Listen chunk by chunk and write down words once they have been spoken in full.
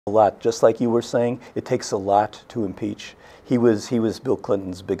A lot, just like you were saying, it takes a lot to impeach. He was Bill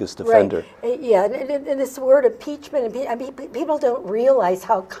Clinton's biggest defender. Right. Yeah, and this word impeachment, I mean, people don't realize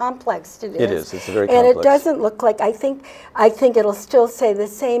how complex it is. It is. It's very and complex. it doesn't look like. I think it'll still say the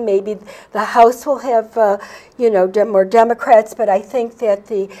same. Maybe the House will have, more Democrats, but I think that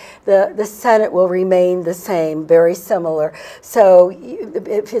the Senate will remain the same, very similar. So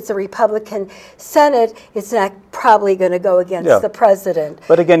if it's a Republican Senate, it's not probably going to go against the president.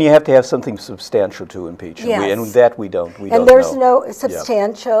 But again, you have to have something substantial to impeach, and that we don't. And there's no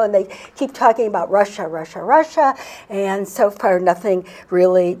substantial, and they keep talking about Russia, Russia, Russia, and so far nothing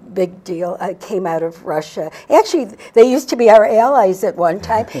really big deal came out of Russia. Actually, they used to be our allies at one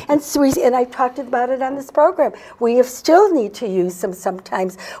time, and I talked about it on this program. We still need to use them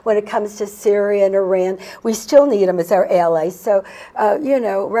sometimes when it comes to Syria and Iran. We still need them as our allies. So,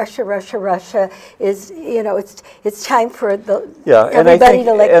 Russia, Russia, Russia is, it's time for everybody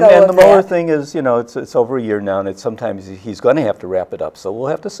to let go of that. And the Mueller thing is, it's over a year now, and sometimes he's going to have to wrap it up. So we'll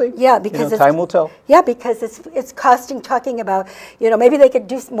have to see. Yeah, because time will tell. Yeah, because it's costing. Talking about, maybe they could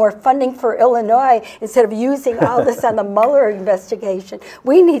do more funding for Illinois instead of using all this on the Mueller investigation.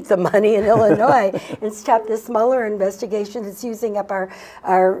 We need the money in Illinois and stop this Mueller investigation that's using up our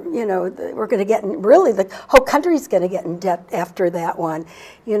we're going to get really the whole country's going to get in debt after that one.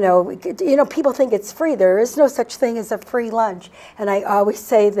 People think it's free. There is no such thing as a free lunch, and I always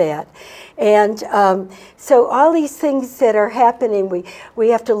say that. And so all these things that are happening, we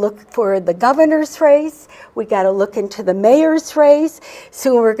have to look for the governor's race. We got to look into the mayor's race.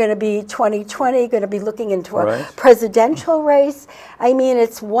 Soon we're going to be 2020, going to be looking into a presidential race. I mean,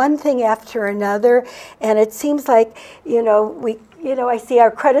 it's one thing after another, and it seems like, I see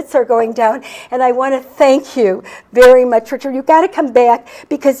our credits are going down, and I want to thank you very much, Richard. You've got to come back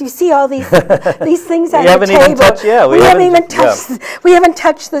because you see all these things on the table. We haven't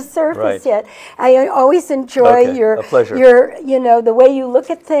touched the surface yet. I always enjoy the way you look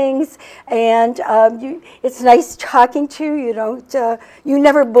at things, and it's nice talking to you. You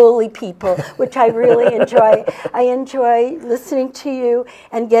never bully people, which I really enjoy. I enjoy listening to you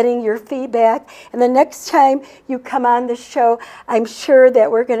and getting your feedback. And the next time you come on the show, I'm sure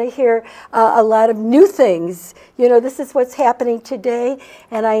that we're going to hear a lot of new things. This is what's happening today,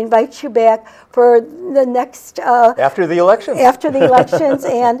 and I invite you back for the next after the elections. After the elections,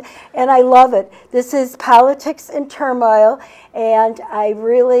 and I love it. This is Politics in Turmoil, and I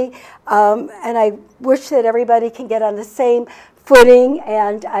really and I wish that everybody can get on the same footing,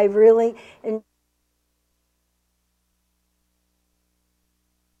 and I really.